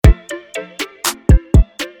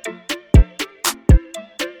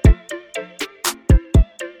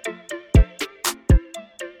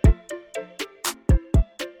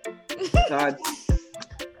God.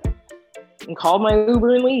 And call my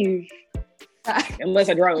Uber and leave. Unless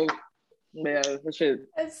I drove. Yeah, that shit.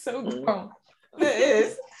 That's so grown. It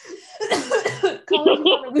is.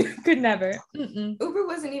 We could never. Uber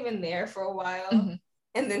wasn't even there for a while.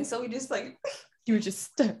 And then so we just like, you were just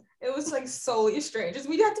stuck. It was like solely strangers.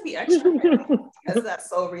 We'd have to be extra because of that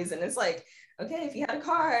sole reason. It's like, okay, if you had a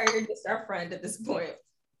car, you're just our friend at this point.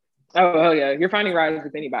 Oh, hell yeah. You're finding rides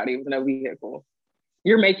with anybody with no vehicle.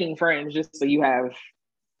 You're making friends just so you have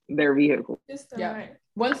their vehicle. Just right.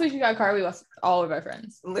 Once we got a car, we lost all of our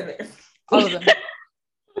friends. Literally. All of them.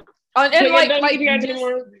 And like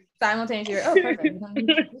simultaneously. Oh, perfect.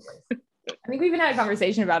 I think we even had a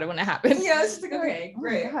conversation about it when it happened. Yeah, it's just like, okay,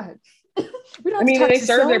 great. Oh God. We don't they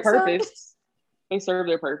serve their purpose. They serve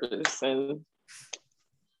their purpose. And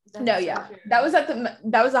that was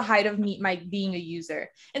that was the height of my being a user.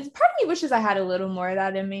 And part of me wishes I had a little more of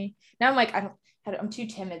that in me. Now I'm like, I'm too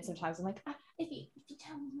timid sometimes. I'm like, if you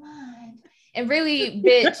don't mind. And really,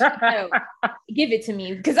 bitch, give it to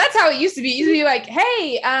me, because that's how it used to be. It used to be like,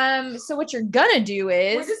 hey, so what you're gonna do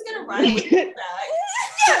is we're just gonna ride with you back.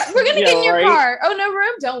 Yeah, we're gonna get in your car. Oh, no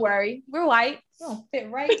room? Don't worry, we're white. We'll fit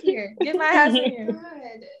right here. Get my ass in here.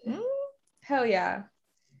 Hell yeah.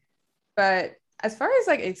 But as far as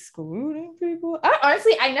like excluding people,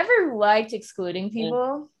 I never liked excluding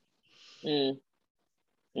people.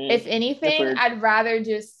 If anything, I'd rather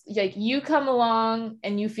just like you come along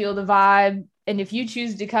and you feel the vibe, and if you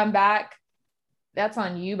choose to come back, that's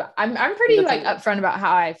on you. But I'm pretty like upfront about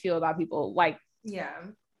how I feel about people. Like,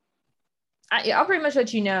 I'll pretty much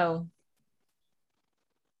let you know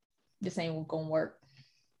this ain't gonna work.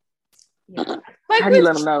 Yeah. Like, how do you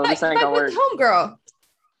let them know this ain't gonna work? Homegirl,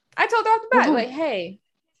 I told her off the bat, like, hey,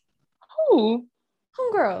 who?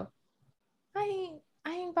 Homegirl, I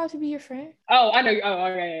ain't about to be your friend. Oh, I know. Oh,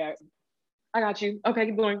 okay, yeah. I got you. Okay,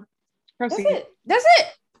 keep going. Proceed. That's it.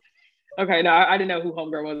 Okay, no, I didn't know who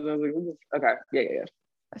Homegirl was. I was like, okay, yeah.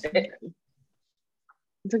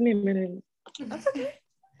 It took me a minute. That's okay.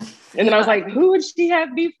 And then I was like, who would she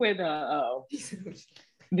have beef with?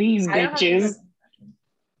 These bitches.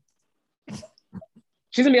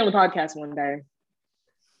 She's gonna be on the podcast one day.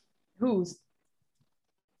 Who's?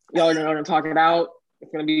 Y'all are gonna talk it out.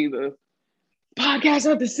 It's gonna be the podcast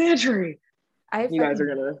of the century. You guys are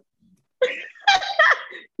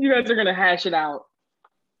gonna hash it out.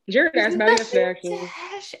 Jared asked about it yesterday, actually.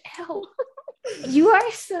 Hash out. You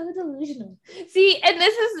are so delusional.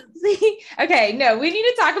 Okay, no, we need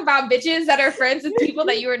to talk about bitches that are friends with people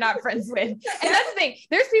that you are not friends with. And that's the thing.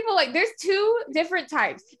 There's people like, there's two different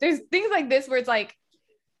types. There's things like this where it's like,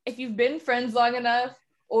 if you've been friends long enough,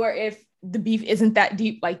 or if the beef isn't that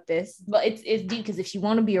deep like this, but it's deep because if she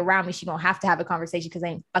want to be around me, she gonna have to have a conversation because I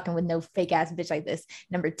ain't fucking with no fake ass bitch like this.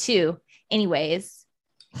 Number two, anyways.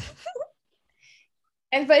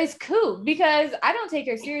 But it's cool because I don't take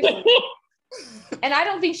her seriously. And I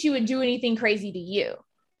don't think she would do anything crazy to you.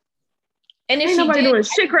 And if ain't nobody doing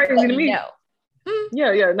shit crazy to me. No.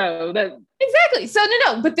 No, that exactly. So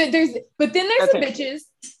no. But then there's some bitches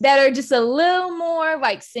that are just a little more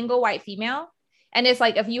like single white female. And it's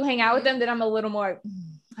like if you hang out with them, then I'm a little more.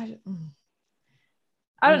 I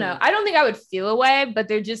don't know. I don't think I would feel a way, but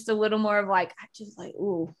they're just a little more of like, I just like,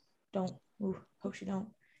 hope she don't,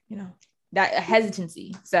 that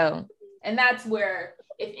hesitancy. So, and that's where,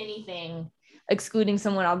 if anything, excluding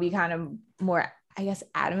someone, I'll be kind of more, I guess,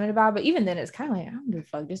 adamant about. But even then, it's kind of like, I don't give a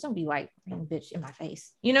fuck. Just don't be like, bitch in my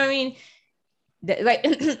face. You know what I mean? Like,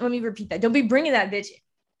 let me repeat that. Don't be bringing that bitch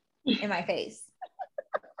in my face.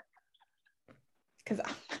 Because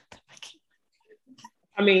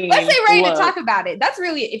let's say ready to talk about it. That's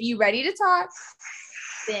really it. If you ready to talk,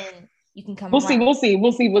 then you can come. We'll see. Okay,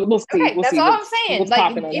 that's all I'm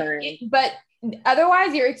saying. But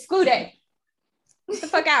otherwise, you're excluded. Get the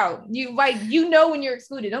fuck out. You when you're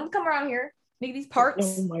excluded. Don't come around here. Make these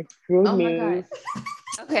parts. Oh my goodness. Oh my god.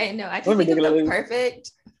 Okay, no, I can think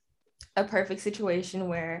of a perfect situation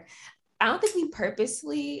where I don't think we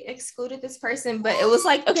purposely excluded this person, but it was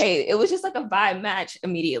like, okay, it was just like a vibe match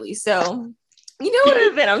immediately. So you know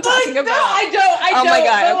what event I'm talking about? No, I don't. Oh my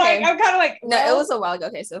god. Okay. Like, I'm kind of like, no, it was a while ago.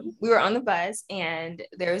 Okay, so we were on the bus and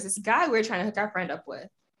there was this guy we were trying to hook our friend up with.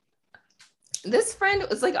 This friend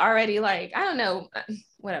was like already like, I don't know,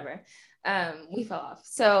 whatever. We fell off.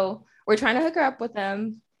 So we're trying to hook her up with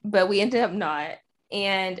them, but we ended up not.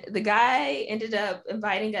 And the guy ended up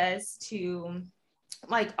inviting us to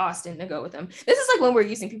like Austin to go with him. This is like when we're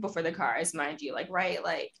using people for the cars, mind you, like, right?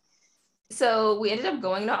 Like, so we ended up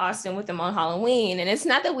going to Austin with them on Halloween. And it's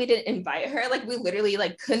not that we didn't invite her. Like, we literally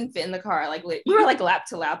like couldn't fit in the car. Like we were like lap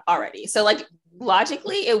to lap already. So like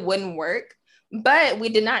logically it wouldn't work. But we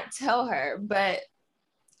did not tell her, but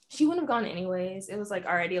she wouldn't have gone anyways. It was like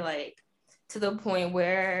already like to the point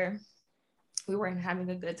where we weren't having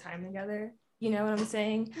a good time together. You know what I'm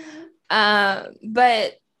saying?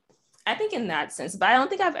 But I think in that sense, but I don't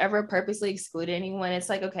think I've ever purposely excluded anyone. It's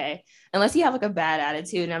like, okay, unless you have like a bad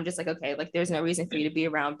attitude, and I'm just like, okay, like there's no reason for you to be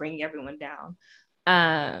around bringing everyone down.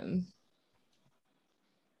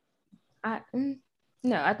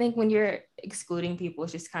 No, I think when you're excluding people,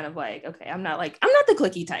 it's just kind of like, okay, I'm not the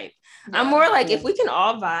cliquey type. Yeah. I'm more like, if we can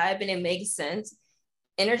all vibe and it makes sense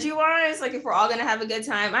energy wise, like if we're all gonna have a good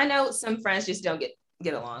time. I know some friends just don't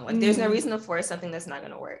get along. Like there's no reason to force something that's not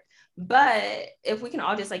gonna work. But if we can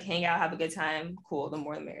all just like hang out, have a good time, cool, the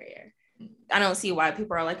more the merrier. I don't see why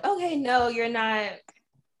people are like, okay, no, you're not.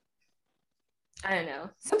 I don't know.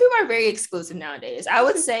 Some people are very exclusive nowadays. I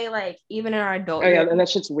would say like even in our adult years, and that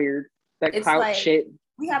shit's weird. That clout like, shit.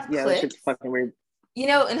 We have cliques. That shit's fucking weird. You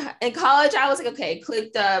know, in college, I was like, okay,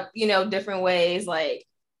 clicked up, you know, different ways. Like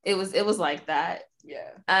it was like that.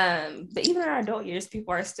 Yeah. But even in our adult years,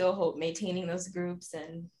 people are still maintaining those groups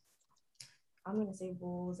and I'm gonna say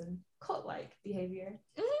rules and cult-like behavior.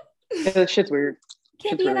 Yeah, that shit's weird.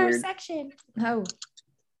 Can't be in our section. No.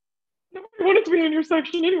 Nobody wanted to be in your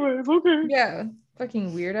section anyways. Okay. Yeah.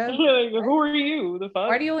 Fucking weirdo. Like, who are you? The fuck?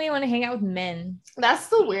 Why do you only want to hang out with men? That's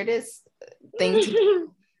the weirdest thing to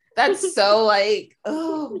do. That's so like,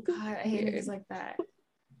 oh god, I hate niggas like that.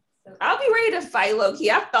 I'll be ready to fight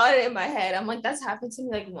low-key. I've thought it in my head. I'm like, that's happened to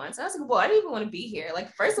me like once. I was like, well, I didn't even want to be here.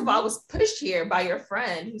 Like, first of all, I was pushed here by your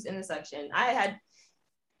friend who's in the section. I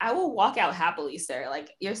will walk out happily, sir.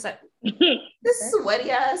 Like this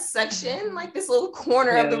sweaty ass section, like this little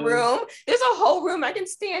corner of the room. There's a whole room I can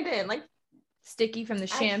stand in. Like sticky from the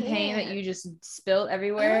champagne that you just spilled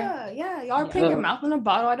everywhere. Yeah. Y'all are putting your mouth in a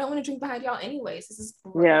bottle. I don't want to drink behind y'all anyways. This is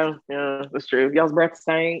gross. Yeah, that's true. Y'all's breath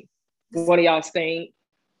stink. One of y'all stink.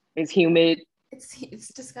 It's humid. It's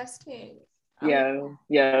disgusting.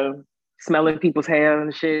 Yeah. Smelling people's hair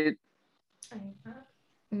and shit.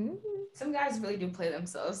 Some guys really do play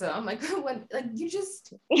themselves. So I'm like, when like you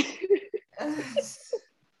just I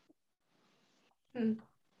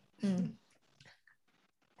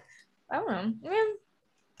don't know.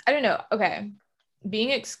 I don't know. Okay. Being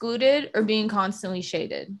excluded or being constantly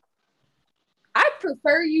shaded? I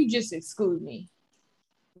prefer you just exclude me.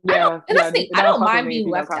 Yeah. I don't mind being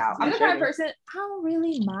left out. I'm the kind of person, I don't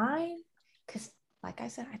really mind. Because, like I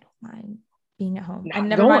said, I don't mind being at home. I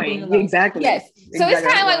never mind being alone. Exactly. Yes. So it's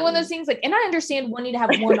kind of like one of those things, like, and I understand wanting to have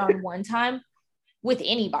one-on-one time with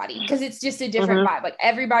anybody because it's just a different vibe. Like,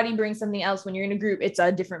 everybody brings something else. When you're in a group, it's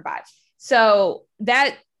a different vibe. So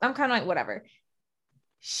that, I'm kind of like, whatever.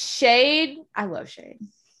 Shade, I love shade.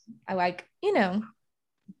 I like,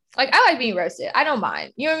 like, I like being roasted. I don't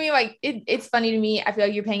mind. You know what I mean? Like, it's funny to me. I feel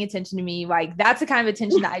like you're paying attention to me. Like, that's the kind of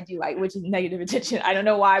attention that I do like, which is negative attention. I don't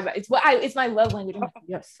know why, but it's my love language. I'm like,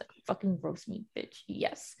 yes, fucking roast me, bitch.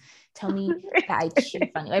 Yes. Tell me that I chew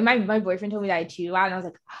funny. Like, my boyfriend told me that I chew loud, and I was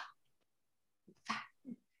like,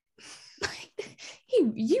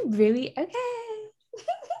 you really, okay.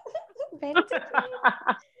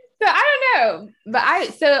 So I don't know,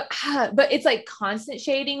 but it's like constant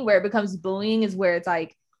shading where it becomes bullying is where it's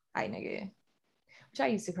like, I nigga, which I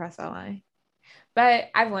used to cross that line, but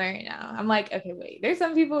I've learned now. I'm like, okay, wait, there's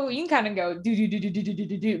some people you can kind of go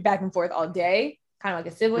do back and forth all day, kind of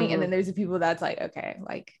like a sibling, and then there's the people that's like, okay,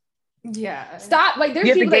 like, yeah, stop. Like,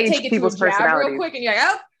 there's people that take it to a jab real quick, and you're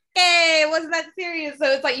like, okay, wasn't that serious?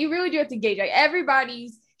 So it's like you really do have to gauge. Like,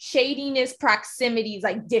 everybody's shadiness, proximity is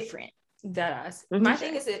like different. Deadass. My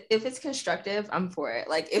thing is, if it's constructive, I'm for it.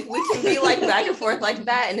 Like, if we can be like back and forth like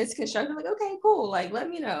that and it's constructive, like, okay, cool, like, let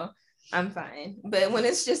me know, I'm fine. But when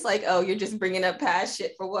it's just like, oh, you're just bringing up past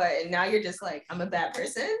shit for what, and now you're just like, I'm a bad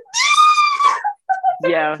person.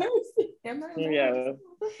 Yeah.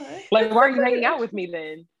 Like, why are you hanging out with me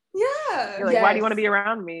then? Yeah. You're like, why do you want to be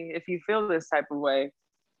around me if you feel this type of way?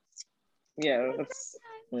 Yeah.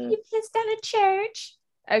 You pissed at a church.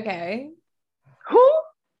 Okay. Who?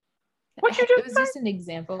 What you just It was just an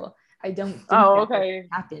example. I don't think okay.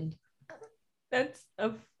 happened. That's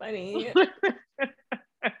so funny. A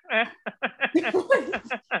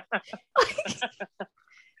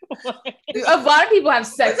lot of people have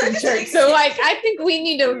sex in church, so like I think we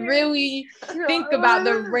need to really think about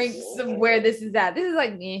the ranks of where this is at. This is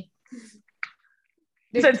like me.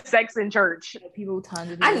 You said sex in church. Tons of people.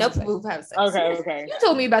 I know people who have sex. Okay. You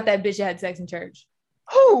told me about that bitch that had sex in church.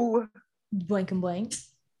 Who? Blank and blank.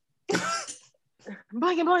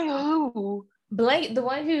 Blank and blank. Who? Blank, the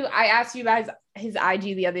one who I asked you about his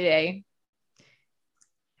IG the other day.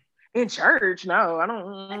 In church? No, I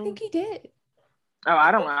don't. I think he did. Oh,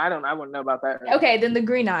 I wouldn't know about that. Okay, then the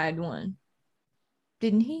green-eyed one.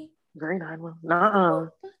 Didn't he? Green-eyed one? Nuh-uh.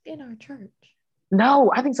 Fuck in our church.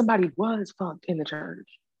 No, I think somebody was fucked in the church.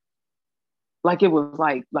 Like it was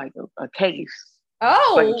like a case.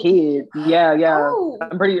 Oh, like a kid. Yeah. Oh.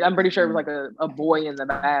 I'm pretty sure it was like a boy in the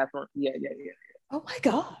bathroom. Yeah. Oh my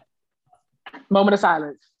God. Moment of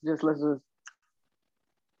silence. Let's just.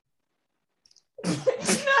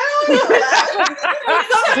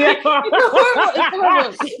 It's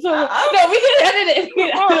horrible. No, we can edit it.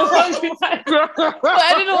 We'll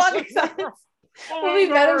edit a longer silence. We'll be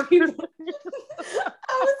better people.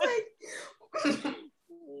 I was like, to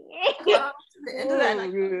the end of that.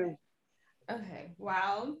 Like, okay.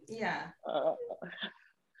 Wow. Yeah.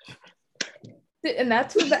 And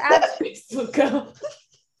that's where the asterisks will go.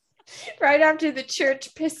 Right after the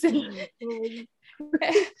church pissing.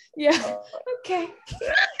 Yeah. Okay.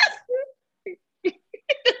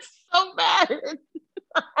 It's so bad.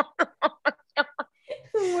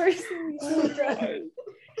 The worst thing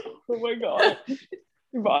Oh my God.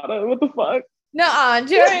 Ivana, what the fuck? No,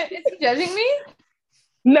 Jared, is he judging me?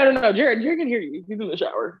 No. Jared can hear you. He's in the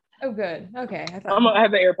shower. Oh, good. Okay. I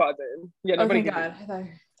have the AirPods in. Yeah, oh, nobody thank God. I thought...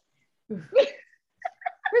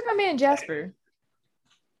 Where's my man Jasper?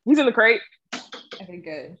 He's in the crate. Okay,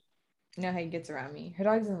 good. You know how he gets around me. Her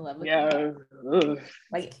dog's in love with me. Yeah.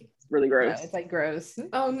 Like, it's really gross. No, it's like gross.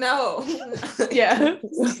 Oh no. Yeah.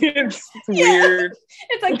 It's weird.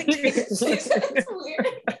 It's like it's weird.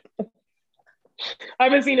 I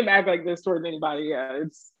haven't seen him act like this towards anybody. Yeah,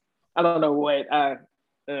 I don't know what.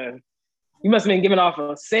 You must have been giving off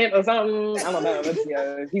a scent or something. I don't know.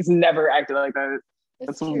 He's never acted like that.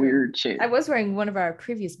 That's some weird shit. I was wearing one of our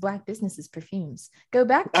previous Black businesses perfumes. Go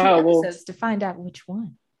back to episodes to find out which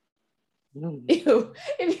one. Ew,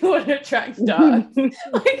 if you want to attract dogs.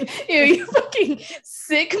 Like, ew, you fucking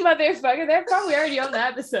sick motherfucker. They're probably already on the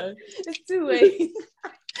episode. It's too late.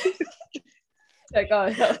 Like,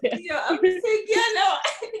 oh, hell yeah. Yeah, I'm sick. Yeah, no.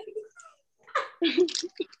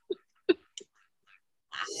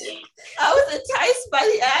 I was enticed by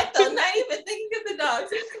the act, though, not even thinking of the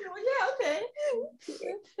dogs. Yeah, okay.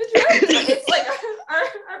 It's like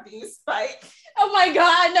our view spike. Oh my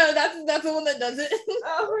God, no, that's the one that does it.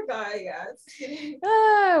 Oh my God, yeah.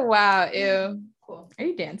 Oh wow, ew. Cool. Are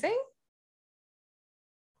you dancing?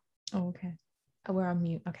 Oh, okay. Oh, we're on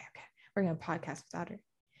mute. Okay. We're gonna podcast without her.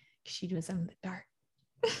 She doing something in the dark.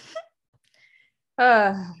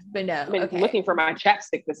 But no. I've been looking for my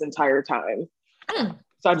chapstick this entire time.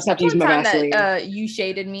 So I just have to use my Vaseline. That, you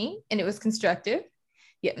shaded me and it was constructive.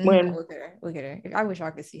 Yeah. When? Look at her. I wish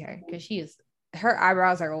I could see her because her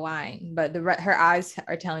eyebrows are lying, but her eyes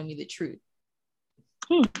are telling me the truth.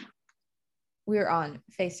 We're on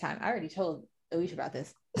FaceTime. I already told Alicia about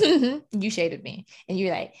this. You shaded me and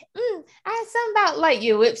you're like, I had something about like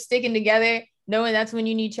your lips sticking together, knowing that's when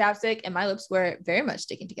you need chapstick, and my lips were very much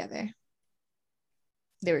sticking together.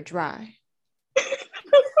 They were dry.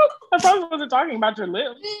 I probably wasn't talking about your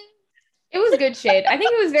lips. It was a good shade. I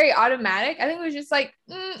think it was very automatic. I think it was just like,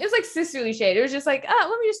 it was like sisterly shade. It was just like, let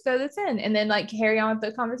me just throw this in and then like carry on with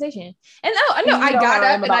the conversation. And I got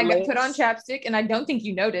up and I got put on chapstick, and I don't think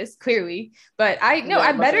you noticed clearly, but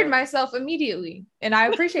I bettered myself immediately and I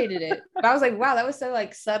appreciated it. But I was like, wow, that was so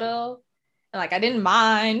like subtle. And like, I didn't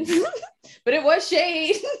mind, but it was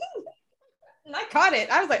shade. And I caught it.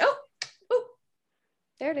 I was like, oh,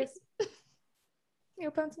 there it is.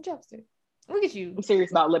 You're putting some chapstick. Look at you. I'm serious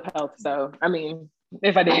about lip health, so I mean,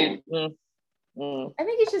 if I did, I think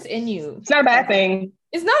it's just in you. It's not a bad thing.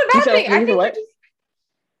 It's not a bad thing. I think what?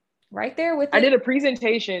 Right there with it. I did a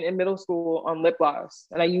presentation in middle school on lip gloss,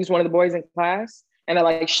 and I used one of the boys in class, and I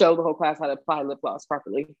like showed the whole class how to apply lip gloss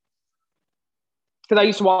properly. Because I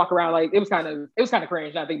used to walk around like it was kind of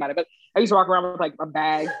cringe. Not think about it, but I used to walk around with like a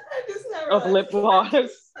bag of lip gloss,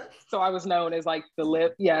 so I was known as like the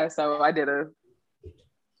lip. Yeah, so I did a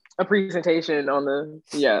presentation on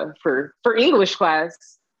for English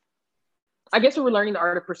class. I guess we were learning the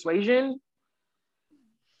art of persuasion.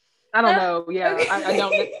 I don't know. Yeah, okay. I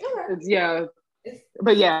don't. Yeah,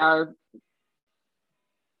 but yeah,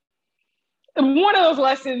 one of those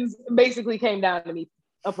lessons basically came down to me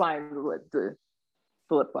applying the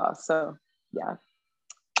lip gloss. So yeah.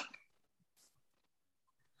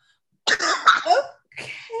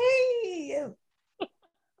 Okay.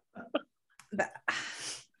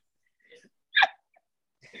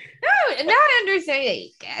 Now I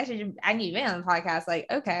understand. Like, I need to be on the podcast. Like,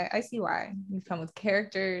 okay, I see why you come with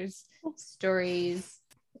characters, stories,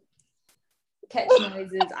 catch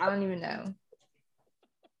noises. I don't even know.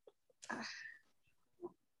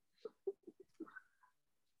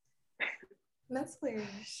 That's weird.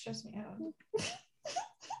 Stress me out.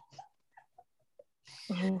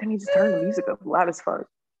 Then he just turned the music up loud as fuck.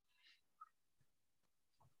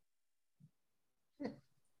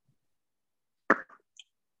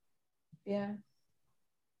 Yeah.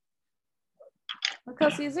 Well,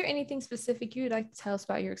 Kelsey, is there anything specific you'd like to tell us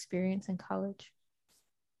about your experience in college?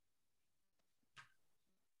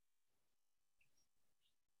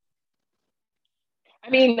 I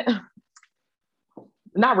mean,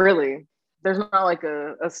 not really. There's not like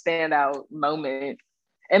a standout moment,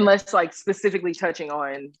 unless like specifically touching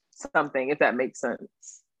on something, if that makes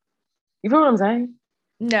sense. You feel what I'm saying?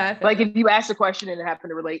 No. Like if you ask a question and it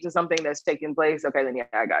happened to relate to something that's taking place, okay, then yeah,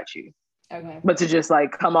 I got you. Okay. But to just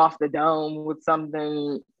like come off the dome with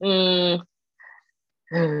something, because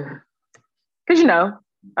you know,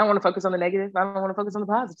 I don't want to focus on the negative. I don't want to focus on the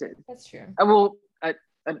positive. That's true. I will,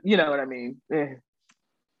 you know what I mean.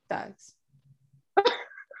 Facts.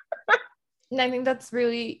 And I think that's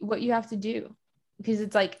really what you have to do, because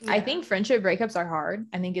it's like, I think friendship breakups are hard.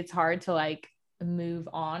 I think it's hard to like move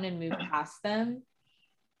on and move past them.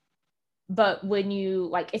 But when you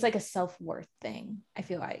like, it's like a self-worth thing, I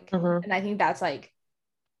feel like. And I think that's like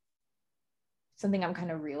something I'm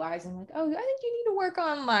kind of realizing, like, oh, I think you need to work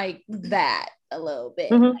on like that a little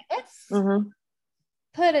bit. Let's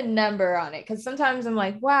put a number on it. Because sometimes I'm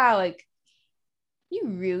like, wow, like you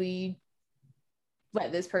really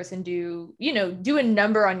let this person do a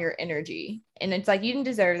number on your energy. And it's like, you didn't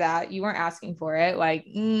deserve that. You weren't asking for it. Like,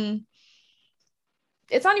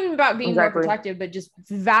 it's not even about being more protective, but just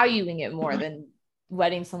valuing it more than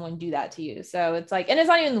letting someone do that to you. So it's like, and it's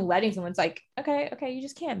not even letting someone, it's like, okay, you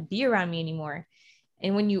just can't be around me anymore.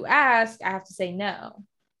 And when you ask, I have to say no.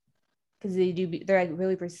 Because they're like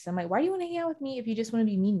really persistent. I'm like, why do you want to hang out with me if you just want to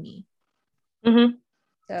be mean to me?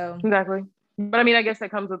 So exactly. But I mean, I guess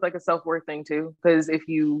that comes with like a self-worth thing too. Because if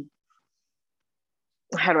you,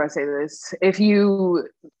 how do I say this? If you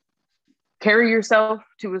carry yourself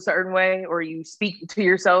to a certain way, or you speak to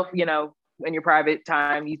yourself, you know, in your private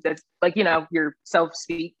time, that's like, you know, your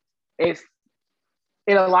self-speak. If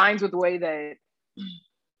it aligns with the way that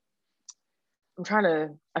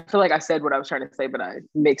I feel like I said what I was trying to say, but I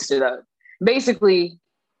mixed it up. Basically,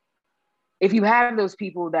 if you have those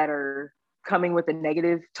people that are coming with a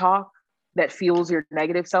negative talk that fuels your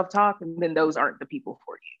negative self-talk, then those aren't the people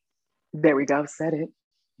for you. There we go. Said it.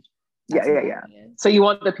 Yeah. So you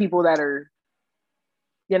want the people that are,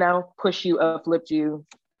 you know, push you, uplift you,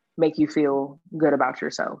 make you feel good about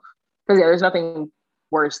yourself. Because there's nothing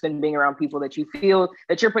worse than being around people that you feel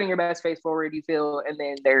that you're putting your best face forward, you feel, and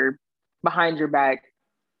then they're behind your back,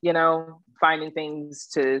 you know, finding things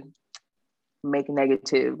to make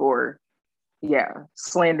negative or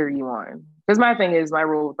slander you on. Because my thing is, my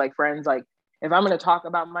rule with like friends, like if I'm going to talk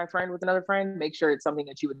about my friend with another friend, make sure it's something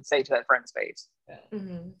that you would say to that friend's face.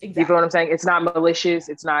 Exactly. You feel what I'm saying? It's not malicious.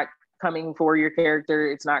 It's not coming for your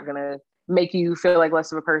character. It's not going to make you feel like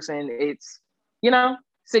less of a person. It's, you know,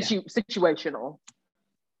 situational.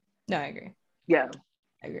 No, I agree. Yeah.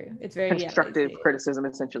 I agree. It's very constructive criticism,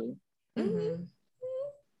 essentially.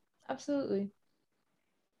 Absolutely.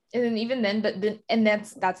 And then even then, and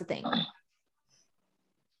that's the thing.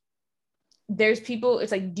 There's people,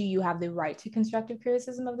 it's like, do you have the right to constructive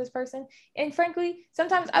criticism of this person? And frankly,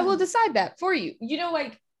 sometimes I will decide that for you. You know,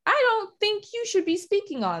 like, I don't think you should be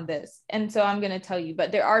speaking on this. And so I'm going to tell you,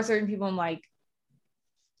 but there are certain people I'm like,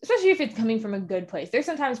 especially if it's coming from a good place. There's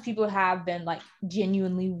sometimes people have been like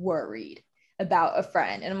genuinely worried about a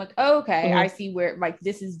friend. And I'm like, oh, okay, I see where like,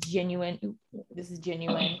 this is genuine.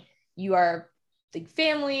 You are like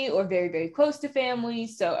family or very, very close to family.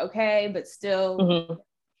 So, okay, but still.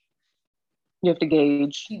 You have to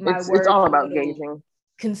gauge. It's all about gauging.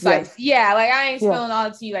 Concise. Yeah, like I ain't spilling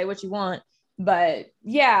all to you like what you want. But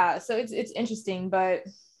yeah, so it's interesting. But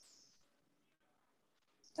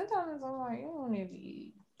sometimes I'm like,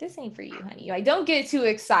 this ain't for you, honey. Like, don't get too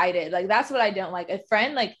excited. Like, that's what I don't like. A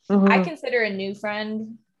friend, like I consider a new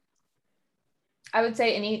friend, I would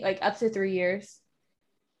say up to 3 years.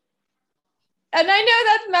 And I know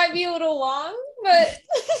that might be a little long, but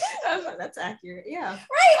that's accurate. Yeah.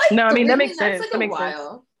 Right. Like, no, I mean, that makes sense. Like that makes a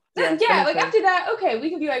while. Sense. Yeah, like after that, okay, we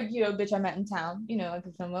can be like, you know, bitch, I met in town. You know, like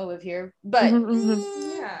if someone live here. But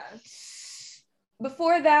yeah.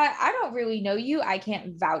 Before that, I don't really know you. I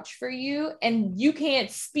can't vouch for you. And you can't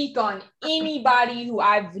speak on anybody who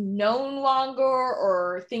I've known longer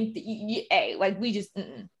or think that like we just,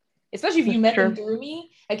 especially if you met them through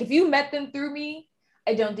me. Like if you met them through me,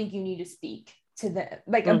 I don't think you need to speak to them,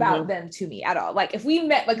 like about them to me at all. Like if we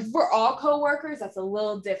met, like if we're all coworkers, that's a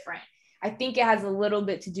little different. I think it has a little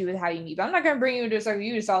bit to do with how you meet, but I'm not going to bring you into a circle.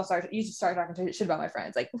 You just start talking shit about my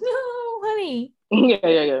friends. Like, no, honey.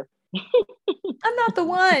 Yeah. I'm not the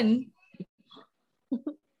one.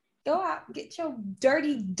 Go out, get your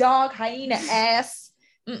dirty dog hyena ass.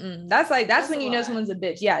 That's when you know someone's a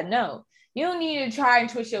bitch. Yeah, no. You don't need to try and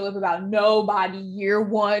twist your lip about nobody year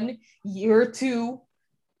 1, year 2,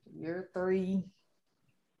 year 3,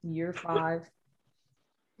 year 5.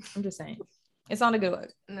 I'm just saying. It's not a good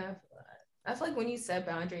look. No. I feel like when you set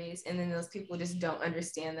boundaries and then those people just don't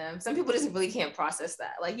understand them, some people just really can't process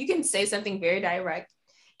that. Like you can say something very direct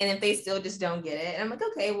and if they still just don't get it, and I'm like,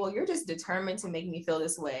 okay, well, you're just determined to make me feel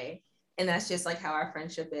this way. And that's just like how our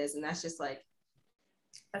friendship is. And that's just like,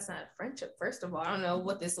 that's not a friendship. First of all, I don't know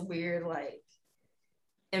what this weird like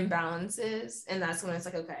imbalance is. And that's when it's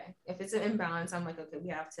like, okay, if it's an imbalance, I'm like, okay, we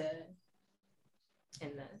have to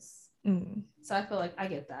end this. So I feel like I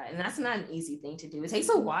get that. And that's not an easy thing to do. It takes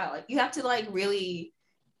a while. Like you have to like really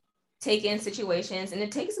take in situations, and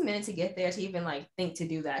it takes a minute to get there to even like think to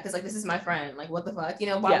do that. Because like, this is my friend. Like, what the fuck? You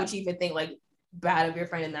know, why would you even think like bad of your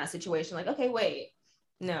friend in that situation? Like, okay, wait,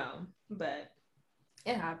 no, but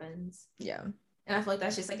it happens. Yeah. And I feel like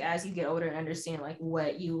that's just like as you get older and understand like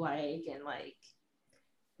what you like and like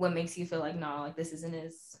what makes you feel like, no, like this isn't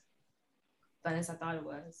as fun as I thought it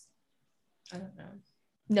was. I don't know.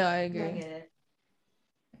 No, I agree. I get it.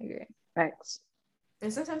 I agree. Thanks.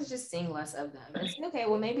 And sometimes it's just seeing less of them. It's okay,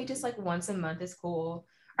 well, maybe just like once a month is cool.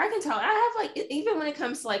 Or I can tell, I have like, even when it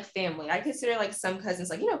comes to like family, I consider like some cousins,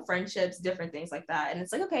 like, you know, friendships, different things like that. And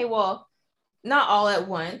it's like, okay, well, not all at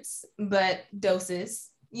once, but doses,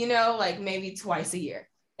 you know, like maybe twice a year.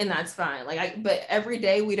 And that's fine. Like, but every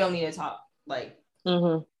day we don't need to talk. Like,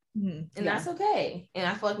 and that's okay. And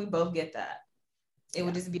I feel like we both get that. It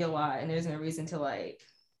would just be a lot. And there's no reason to like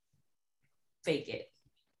fake it.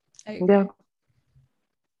 Yeah.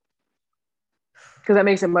 Because that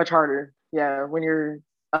makes it much harder. Yeah. When you're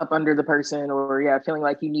up under the person or feeling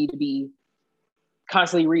like you need to be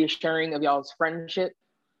constantly reassuring of y'all's friendship,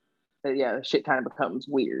 that shit kind of becomes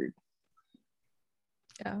weird.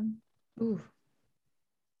 Yeah. Ooh.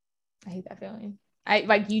 I hate that feeling. I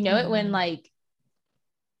like, you know, it when like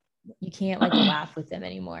you can't like laugh with them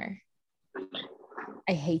anymore.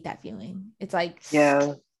 I hate that feeling. It's like,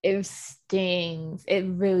 it stings. It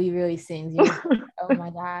really, really stings. You're like, oh my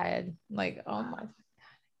God. Like, oh my God.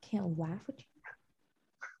 I can't laugh with you.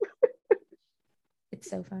 It's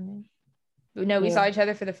so funny. But no, we saw each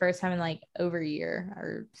other for the first time in like over a year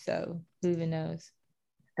or so. Who even knows?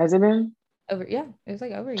 Has it been? It was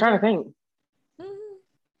like over a year. Trying to think.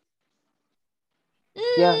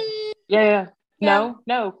 Yeah.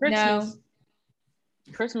 No, Christmas. No.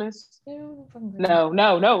 Christmas. No,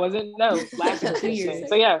 wasn't. No, last 2 years.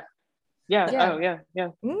 So yeah. Oh yeah.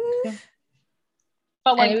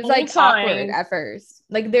 But like, and it was like awkward at first.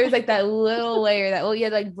 Like there's like that little layer that you had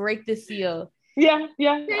to like break the seal. Yeah.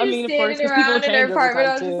 I mean, of course, because people change over apartment.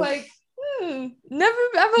 I was too. just like, never.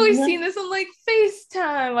 I've always seen this on like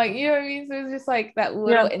FaceTime. Like, you know what I mean? So it was just like that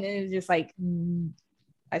little, and then it was just like,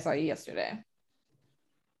 I saw you yesterday.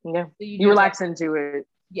 Yeah, so you relax into it.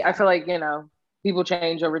 Yeah, I feel like, you know, people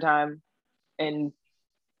change over time, and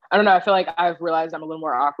I don't know. I feel like I've realized I'm a little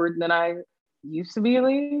more awkward than I used to be, at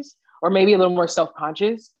least, or maybe a little more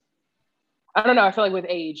self-conscious. I don't know. I feel like with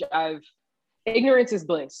age, ignorance is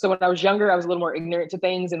bliss. So when I was younger, I was a little more ignorant to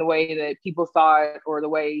things in the way that people thought, or the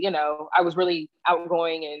way, you know, I was really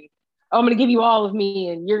outgoing and, oh, I'm going to give you all of me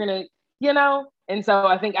and you're going to, you know. And so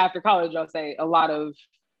I think after college, I'll say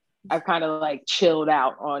I've kind of like chilled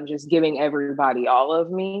out on just giving everybody all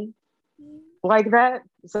of me like that.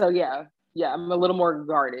 So yeah, I'm a little more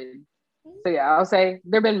guarded. So yeah, I'll say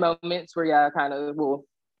there've been moments where I kind of will,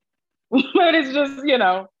 but it's just, you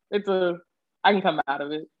know, I can come out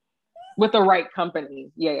of it with the right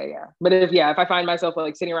company. Yeah. But if I find myself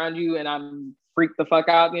like sitting around you and I'm freaked the fuck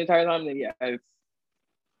out the entire time, then we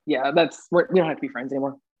don't have to be friends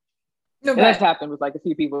anymore. No, and that's happened with like a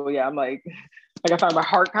few people. Yeah, I'm like I find my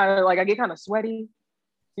heart kind of like, I get kind of sweaty.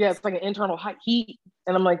 Yeah, it's like an internal hot heat.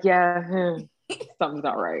 And I'm like, something's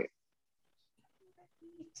not right.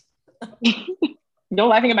 You're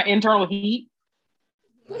laughing at my internal heat?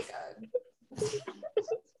 Oh my God.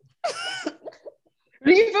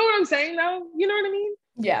 Do you feel what I'm saying though? You know what I mean?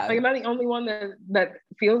 Yeah. Like, am I the only one that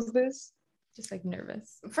feels this? Just like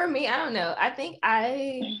nervous. For me, I don't know. I think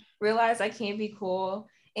I realized I can't be cool.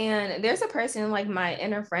 And there's a person in like my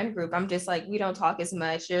inner friend group. I'm just like, we don't talk as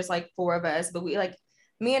much. There's like 4 of us, but we like,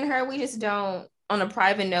 me and her, we just don't on a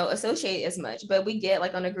private note associate as much, but we get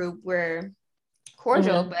like on a group we're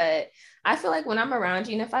cordial. But I feel like when I'm around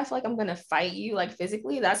you, and if I feel like I'm going to fight you like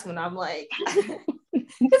physically, that's when I'm like,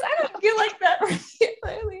 because I don't get like that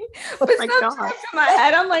regularly. But sometimes in my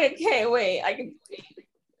head, I'm like, okay, wait,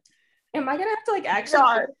 am I going to have to like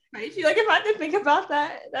actually fight you? Like if I have to think about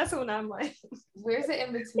that, that's when I'm like, Where's it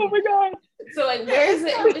in between? Oh my god. So like, where's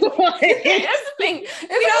it in between? That's the thing.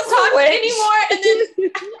 We don't talk anymore, and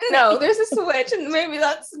then no, there's a switch, and maybe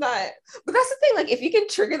that's not. But that's the thing. Like, if you can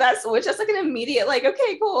trigger that switch, that's like an immediate. Like,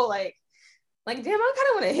 okay, cool. Like damn, I kind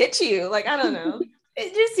of want to hit you. Like, I don't know.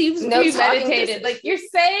 It just seems premeditated. Like you're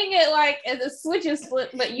saying it like as a switch is split,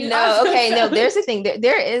 but you no. Okay, no. There's the thing.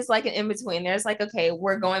 There is like an in between. There's like, okay,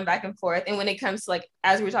 we're going back and forth, and when it comes to like,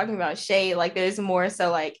 as we were talking about shade, like there's more so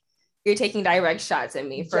like you're taking direct shots at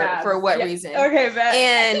me for what reason? Okay, bet.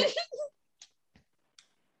 And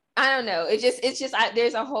I don't know. It's just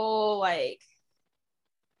there's a whole like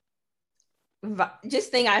just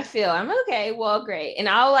thing I feel. I'm like, okay, well, great, and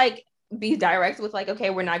I'll like be direct with like, okay,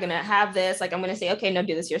 we're not gonna have this. Like, I'm gonna say, okay, no,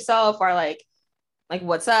 do this yourself, or like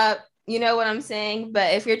what's up? You know what I'm saying?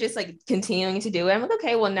 But if you're just like continuing to do it, I'm like,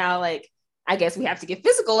 okay, well now like I guess we have to get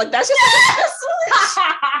physical. Like that's just a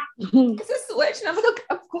switch. It's a switch, and I'm like, okay,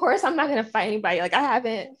 of course I'm not gonna fight anybody. Like I'm not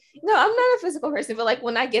a physical person, but like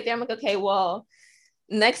when I get there, I'm like, okay, well,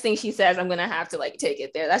 next thing she says, I'm gonna have to like take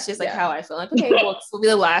it there. That's just like how I feel. Like, okay, well, this will be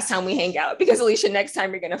the last time we hang out, because Alicia, next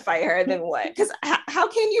time you're gonna fight her, then what? Because how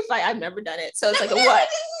can you fight? I've never done it, so it's like a what?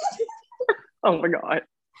 Oh my god!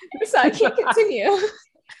 So I can't continue.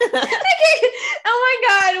 Oh my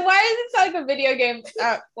god! Why does it sound like a video game?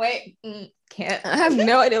 Wait, can't. I have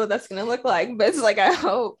no idea what that's gonna look like, but it's like I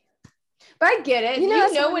hope. But I get it. You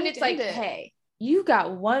know when it's like, it. Hey, you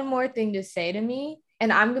got one more thing to say to me,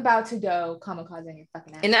 and I'm about to go kamikaze on your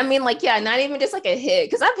fucking ass. And I mean, like, yeah, not even just like a hit,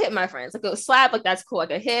 because I've hit my friends, like a slap, like that's cool,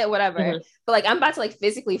 like a hit, whatever. Mm-hmm. But like, I'm about to like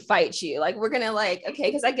physically fight you. Like, we're gonna like, okay,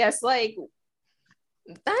 because I guess like,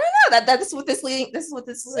 I don't know, that's what this leading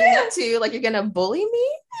up to. Like, you're gonna bully me.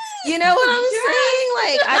 You know what I'm saying?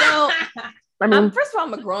 Like, I mean, first of all,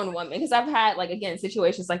 I'm a grown woman, because I've had like, again,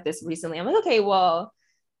 situations like this recently. I'm like, okay, well,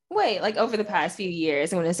 wait, like over the past few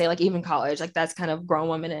years, I'm gonna say like even college, like that's kind of grown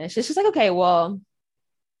womanish. It's just like, okay, well,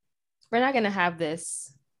 we're not going to have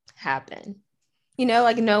this happen. You know,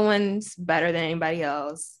 like no one's better than anybody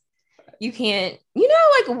else. You can't, you know,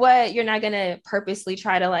 like what, you're not going to purposely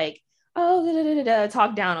try to like,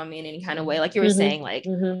 talk down on me in any kind of way. Like you were saying, like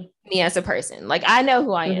me as a person, like I know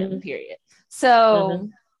who I am, period. So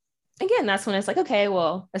again, that's when it's like, okay,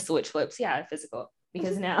 well, a switch flips. Yeah, physical,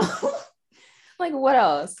 because now like what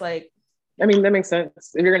else? Like, I mean, that makes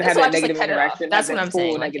sense. If you're going to have that negative interaction, that's what I'm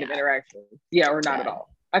saying. Negative interaction. Yeah, or not at all.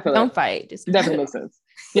 I feel don't fight. Just definitely makes sense.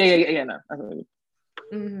 Yeah. No, I feel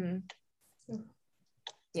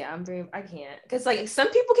Yeah, I can't, because like some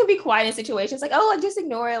people can be quiet in situations, like, oh, like just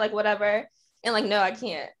ignore it, like whatever, and like no, I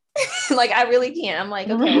can't. Like I really can't. I'm like,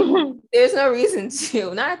 okay, there's no reason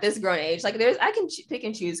to, not at this grown age. Like I can pick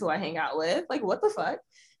and choose who I hang out with. Like what the fuck?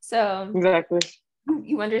 So exactly,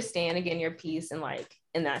 you understand again your peace and like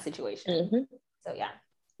in that situation. So yeah.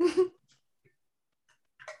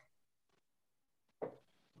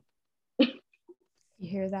 You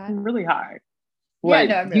hear that? I'm really high. What?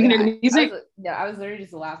 Yeah, no, really you can hear the music? I was literally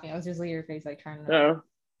just laughing. I was just looking at your face, like trying to. Oh.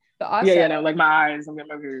 But also, yeah, no, like my eyes. I'm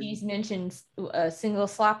getting over here. She's mentioned a single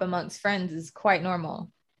slap amongst friends is quite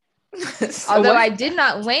normal. Although I did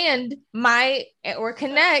not land or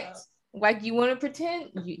connect. Like you want to pretend,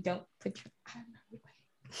 you don't put your. I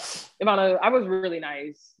don't know. Ivana, I was really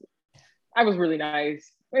nice.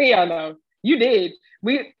 Yeah, no, you did.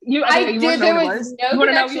 I did. There was no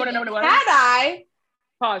connection. You want to know what it was? Had I?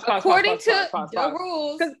 Pause, according to the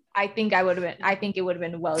rules, I think it would have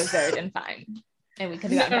been well deserved and fine, and we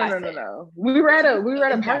could have gotten No. We were at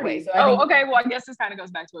a party. So okay. Well, I guess this kind of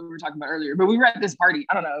goes back to what we were talking about earlier. But we were at this party.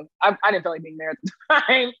 I don't know. I didn't feel like being there at the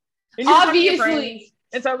time. Obviously.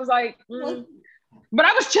 And so I was like, but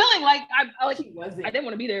I was chilling. Like I didn't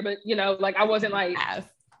want to be there, but you know, like I wasn't like,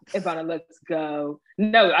 Ivana, let's go.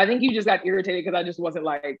 No, I think you just got irritated because I just wasn't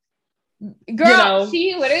like. Girl,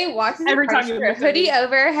 she literally walks in every time her hoodie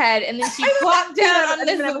over her head, and then she plopped down on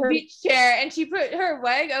this little beach chair, and she put her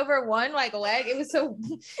leg over one like leg. It was so,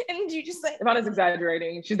 and you just like. Ivana's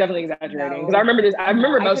exaggerating. She's definitely exaggerating because I remember this. I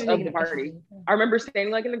remember most of the party. I remember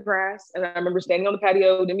standing like in the grass, and I remember standing on the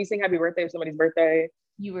patio. Then we sing happy birthday for somebody's birthday.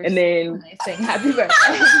 You were, and then saying happy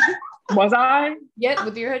birthday. Was I? Yeah,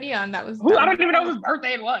 with your hoodie on. That was. I don't even know whose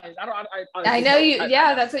birthday it was. I know you.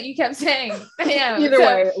 That's what you kept saying. Yeah. Either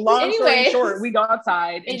way, long story short, we go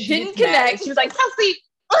outside and it didn't connect. She was like, "Kelsey,"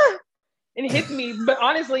 and it hits me. But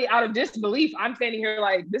honestly, out of disbelief, I'm standing here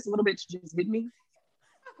like this little bitch just hit me.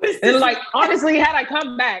 And like, honestly, had I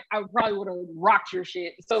come back, I probably would have rocked your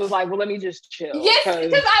shit. So it was like, well, let me just chill. Yes,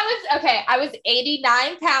 because I was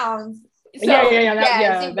 89 pounds. So,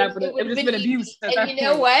 That would have just been abuse. And you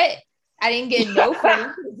know what? I didn't get no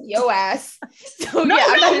food. Yo ass. So no.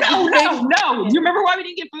 You remember why we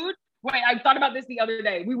didn't get food? Wait, I thought about this the other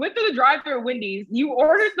day. We went to the drive-thru at Wendy's. You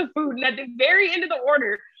ordered the food, and at the very end of the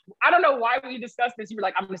order, I don't know why we discussed this. You were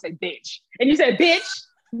like, I'm gonna say bitch. And you said bitch.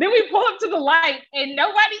 Then we pull up to the light and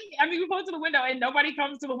we pull up to the window and nobody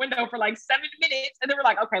comes to the window for like 7 minutes. And then we're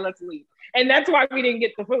like, okay, let's leave. And that's why we didn't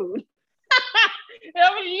get the food.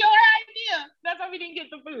 That was your idea. That's why we didn't get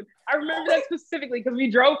the food. I remember that specifically because we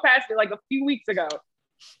drove past it like a few weeks ago.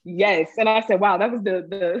 Yes. And I said, wow, that was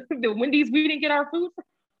the Wendy's we didn't get our food from.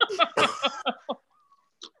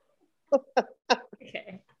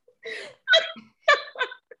 Okay.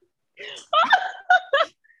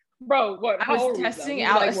 Bro, what? I was testing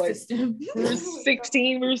out a system. We were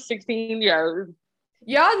 16. Yeah.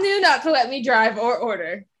 Y'all knew not to let me drive or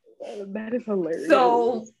order. That is hilarious.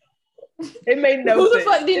 So it made no sense. Who the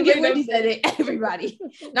fuck didn't get Wendy's at it? Everybody.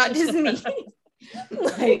 Not just me.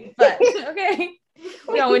 Like, but okay.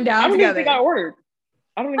 We all went down together. I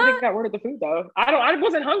don't even think I ordered the food though. I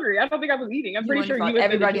wasn't hungry. I don't think I was eating. I'm pretty sure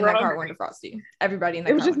everybody in that car wanted Frosty. Everybody in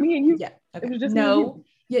that car. It was just me and you. Yeah. Okay. It was just me and you.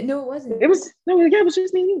 Yeah, no, it wasn't. It was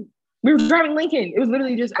just me and you. We were driving Lincoln. It was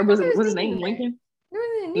literally just was his name Lincoln?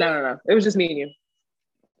 No. It was just me and you.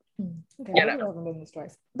 Okay, yeah, no. Been this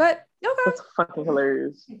twice. But okay. That's fucking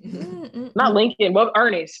hilarious. Not Lincoln. Well,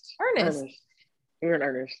 Ernest. You're an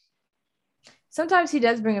Ernest. Sometimes he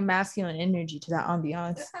does bring a masculine energy to that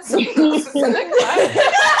ambiance. Wait,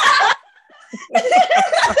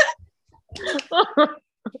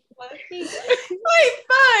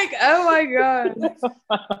 fuck. Oh my god.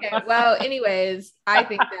 Okay, well, anyways, I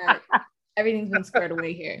think that everything's been squared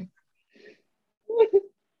away here.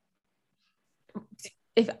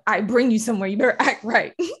 If I bring you somewhere, you better act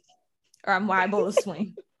right, or I'm liable to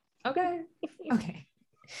swing. Okay. And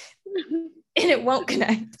it won't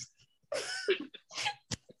connect.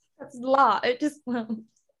 That's law. It just won't.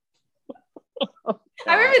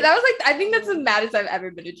 I remember that was like, I think that's the maddest I've ever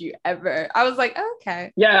been at you ever. I was like, oh,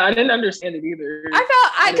 okay. Yeah, I didn't understand it either.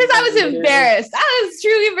 Because I was embarrassed. I was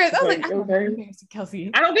truly embarrassed. I was like, I'm okay. embarrassed, Kelsey.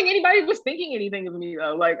 I don't think anybody was thinking anything of me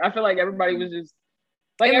though. Like, I feel like everybody was just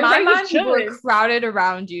like, in my mind, people were crowded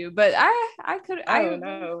around you, but I don't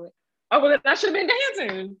know. Oh, well, I should have been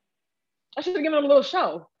dancing. I should have given them a little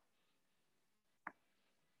show.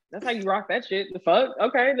 That's how you rock that shit. The fuck?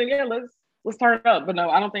 Okay, then yeah, let's turn it up. But no,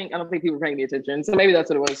 I don't think people were paying me attention. So maybe that's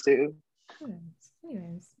what it was too.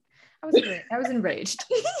 Anyways, I was enraged.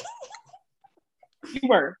 You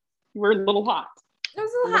were a little hot. It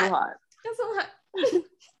was a little hot. It was a lot.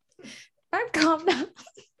 I've calmed down.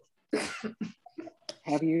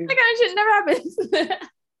 Have you? That kind of shit never happens.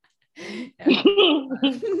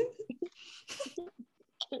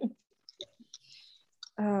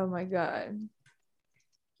 Oh my god.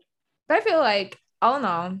 But I feel like all in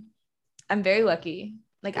all, I'm very lucky.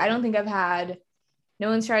 Like, I don't think I've had, no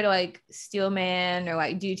one's tried to like steal man or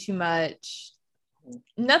like do too much.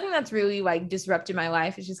 Nothing that's really like disrupted my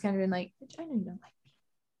life. It's just kind of been like, I know you don't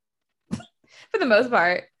like me. For the most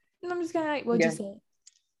part. And I'm just kind of like, what'd you say?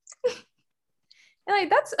 And like,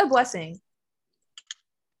 that's a blessing.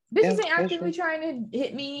 Bitches ain't actively trying to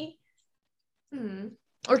hit me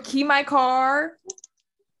or key my car.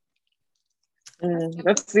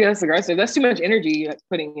 That's aggressive. That's too much energy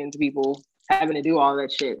putting into people having to do all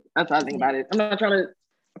that shit. That's what I think about it.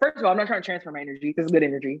 First of all, I'm not trying to transfer my energy because it's good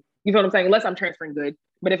energy. You feel what I'm saying? Unless I'm transferring good.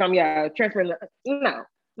 But if I'm transferring, no.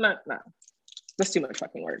 That's too much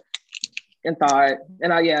fucking work and thought.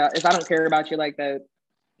 And if I don't care about you like that,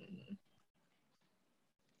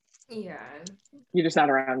 you're just not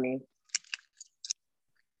around me.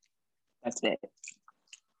 That's it.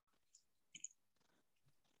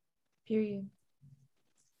 Period.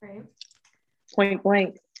 Right. Point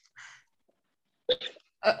blank.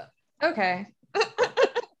 Okay.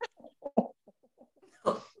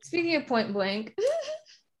 Speaking of point blank,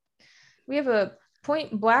 we have a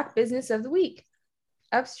point black business of the week,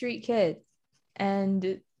 Upstreet Kid.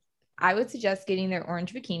 And I would suggest getting their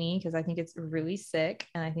orange bikini because I think it's really sick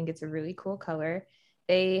and I think it's a really cool color.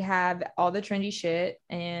 They have all the trendy shit.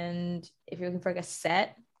 And if you're looking for like a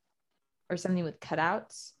set or something with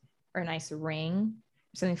cutouts or a nice ring,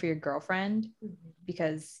 something for your girlfriend,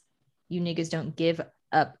 because you niggas don't give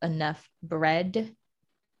up enough bread,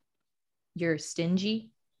 you're stingy,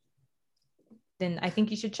 then I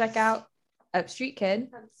think you should check out Upstreet Kid.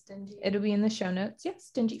 That's stingy. It'll be in the show notes. Yeah,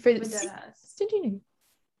 stingy. For the stingy nigga.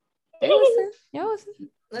 Listen.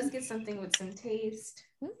 Let's get something with some taste.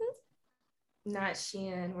 Not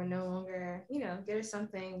Shein. We're no longer, get her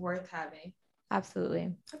something worth having.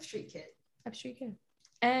 Absolutely. Upstreet Kid.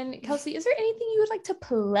 And Kelsey, is there anything you would like to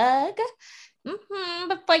plug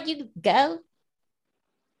before you go?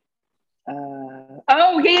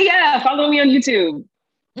 Follow me on YouTube.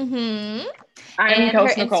 Mm-hmm. I'm And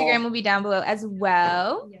Kelsey her Nicole. Instagram will be down below as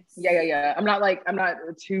well. Yes. Yeah. I'm not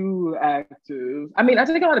too active. I mean, I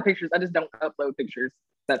take a lot of pictures. I just don't upload pictures.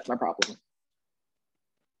 That's my problem.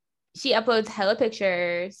 She uploads hella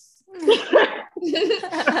pictures.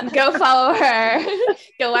 Go follow her.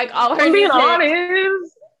 Go like all her. I'm being new pics.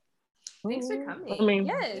 honest. Thanks for coming. I mean,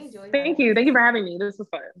 Yes. thank you for having me. This was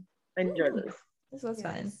fun. I enjoyed this. This was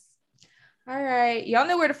fun. Yes. All right. Y'all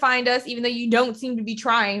know where to find us, even though you don't seem to be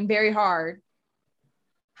trying very hard.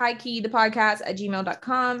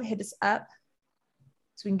 HighKeyThePodcast@gmail.com. Hit us up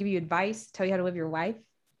so we can give you advice, tell you how to live your life.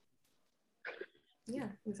 Yeah,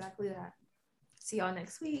 exactly that. See y'all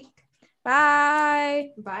next week.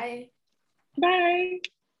 Bye. Bye. Bye.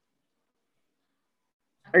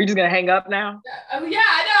 Are you just gonna hang up now? Oh yeah,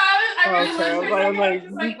 I know. I really Okay, was I'm like,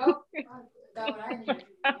 just like, oh, God, what I need.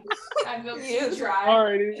 I'm going to try.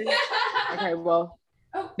 Alrighty. Okay, well,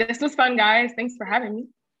 this was fun, guys. Thanks for having me.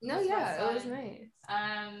 No, yeah, it was nice.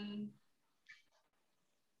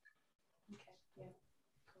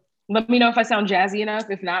 Let me know if I sound jazzy enough.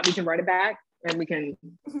 If not, we can write it back and we can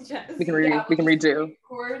redo.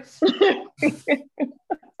 Chords.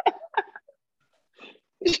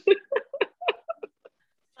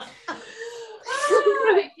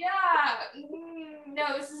 Yeah.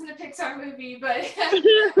 No, this isn't a Pixar movie, but I'll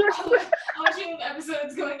let you know the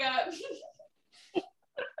episode's going up.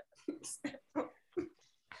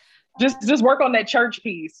 Just work on that church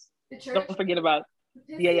piece. The church. Don't forget about.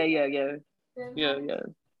 Yeah. Do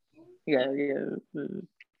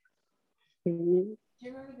you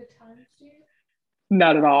remember the time, Steve?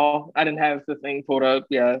 Not at all. I didn't have the thing pulled up.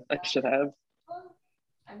 Yeah, I should have. Well,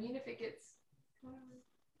 I mean, if it gets.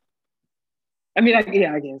 I mean, I guess.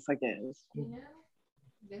 You know,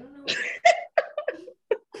 they don't know.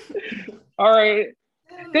 All right.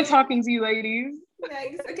 Good talking to you, ladies.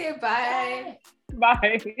 Thanks. Okay, bye.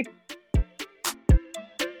 Bye.